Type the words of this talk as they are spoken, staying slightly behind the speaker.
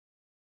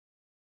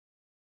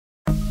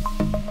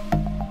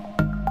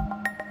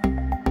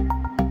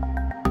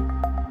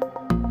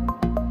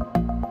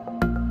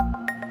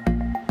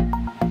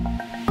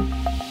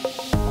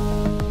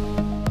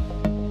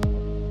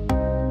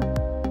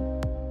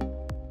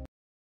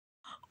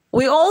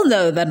We all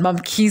know that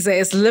Mamkhize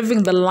is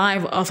living the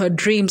life of her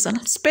dreams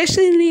and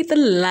especially the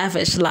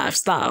lavish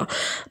lifestyle.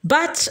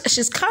 But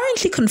she's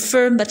currently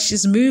confirmed that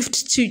she's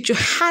moved to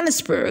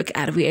Johannesburg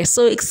and we are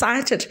so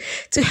excited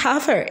to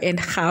have her in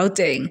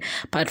Gauteng.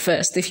 But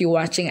first, if you're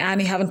watching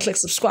and you haven't clicked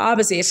subscribe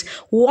as yet,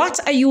 what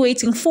are you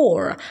waiting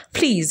for?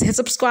 Please hit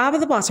subscribe at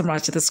the bottom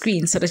right of the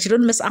screen so that you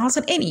don't miss out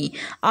on any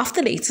of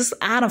the latest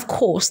and of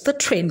course the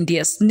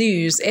trendiest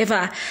news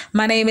ever.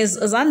 My name is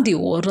Zandi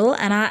Wardle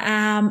and I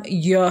am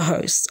your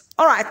host.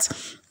 All right.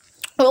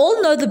 We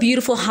all know the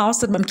beautiful house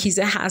that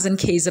Mamkhize has in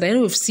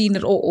KZN. We've seen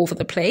it all over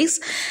the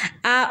place.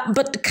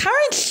 But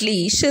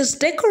currently, she's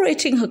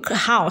decorating her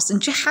house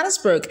in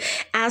Johannesburg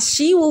as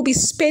she will be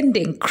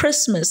spending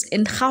Christmas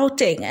in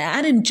Gauteng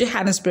and in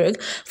Johannesburg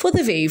for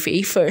the very,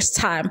 very first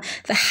time.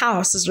 The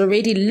house is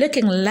already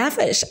looking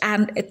lavish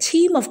and a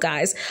team of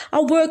guys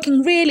are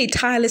working really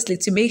tirelessly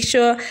to make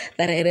sure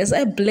that it is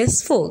a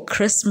blissful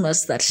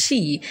Christmas that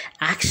she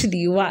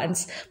actually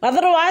wants. But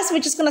otherwise, we're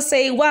just going to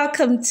say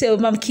welcome to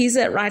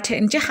Mamkhize right here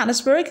in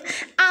Johannesburg,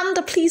 and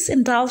please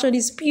indulge in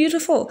these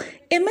beautiful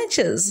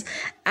images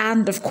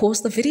and of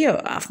course the video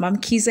of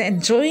Mamkhize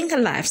enjoying her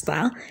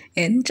lifestyle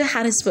in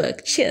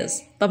Johannesburg.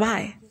 Cheers.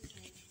 Bye-bye.